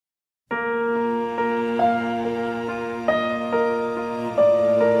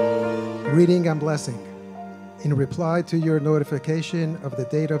Greeting and blessing. In reply to your notification of the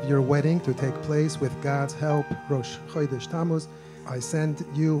date of your wedding to take place with God's help, Rosh Chodesh Tammuz, I send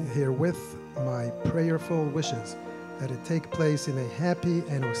you herewith my prayerful wishes that it take place in a happy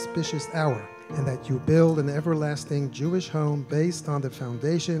and auspicious hour, and that you build an everlasting Jewish home based on the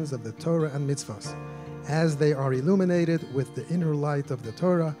foundations of the Torah and mitzvahs, as they are illuminated with the inner light of the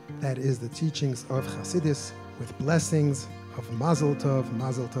Torah, that is the teachings of Hasidus, with blessings of Mazel Tov,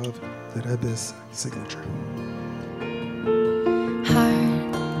 the Rebbe's signature.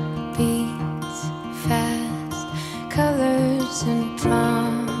 Heart beats fast, colors and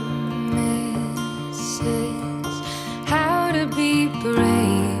promises. How to be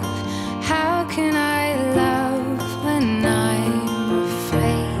brave, how can I love when I'm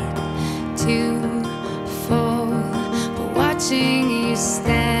afraid to fall, but watching you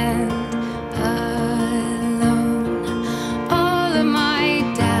stand alone, all of my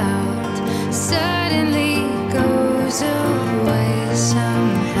doubt suddenly goes away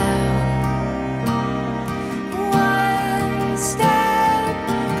somehow. One step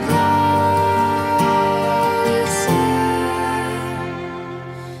closer.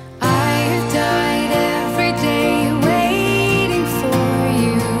 I have died every day waiting for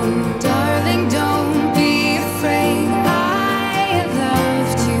you. Darling, don't be afraid. I have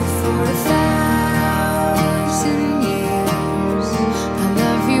loved you for 1,000 years. I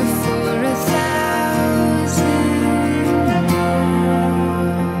love you for 1,000 more.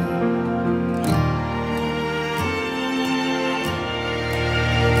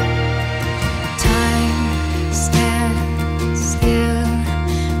 Time stands still,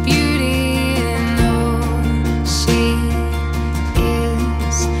 beauty in all she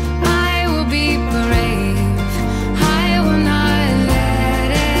is. I will be brave, I will not let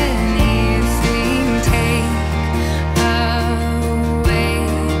anything take away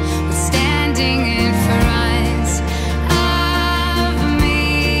what's standing in front of me.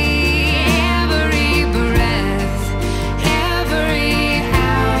 Every breath, every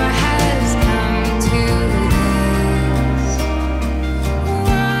hour has come to this.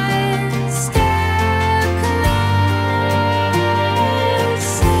 One step closer.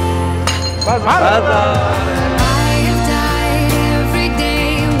 I have died every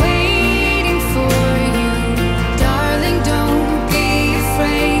day waiting for you. Darling, don't be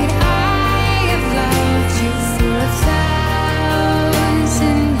afraid. I have loved you for 1,000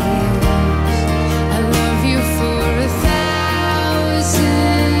 years. I love you for 1,000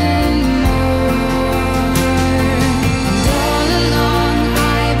 more. And all along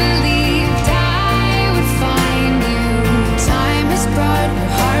I believed I would find you. Time has brought your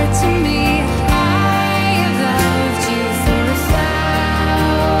heart to me. I have loved you for 1,000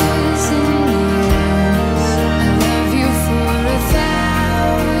 years. I love you for 1,000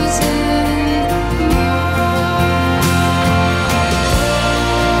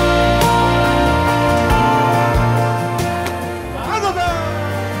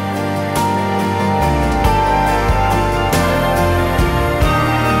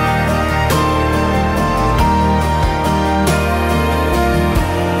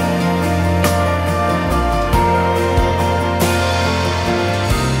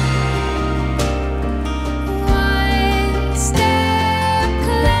 One step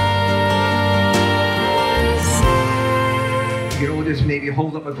closer. You know, just maybe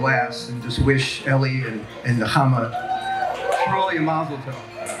hold up a glass and just wish Eli and Nechama truly a mazel tov.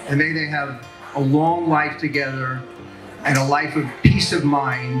 And may they have a long life together and a life of peace of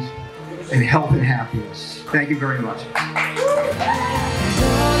mind and health and happiness. Thank you very much.